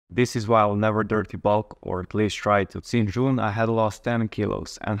This is why I'll never dirty bulk, or at least try to. Since June, I had lost 10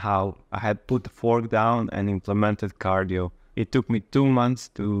 kilos, and how I had put the fork down and implemented cardio. It took me 2 months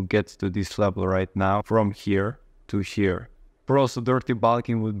to get to this level right now, from here to here. Pro also dirty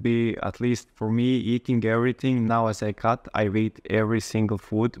bulking would be, at least for me, eating everything. Now as I cut, I eat every single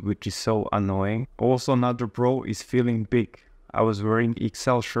food, which is so annoying. Also another pro is feeling big. I was wearing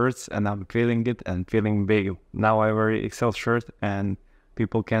XL shirts and I'm feeling it and feeling big. Now I wear XL shirt and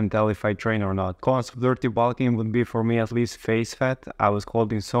people can't tell if I train or not. Cons of dirty bulking would be, for me at least, face fat. I was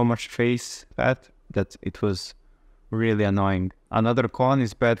holding so much face fat that it was really annoying. Another con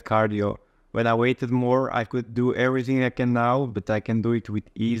is bad cardio. When I weighted more, I could do everything I can now, but I can do it with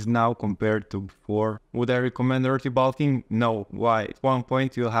ease now compared to before. Would I recommend dirty bulking? No. Why? At one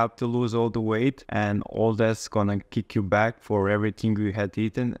point you'll have to lose all the weight and all that's gonna kick you back for everything you had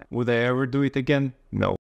eaten. Would I ever do it again? No.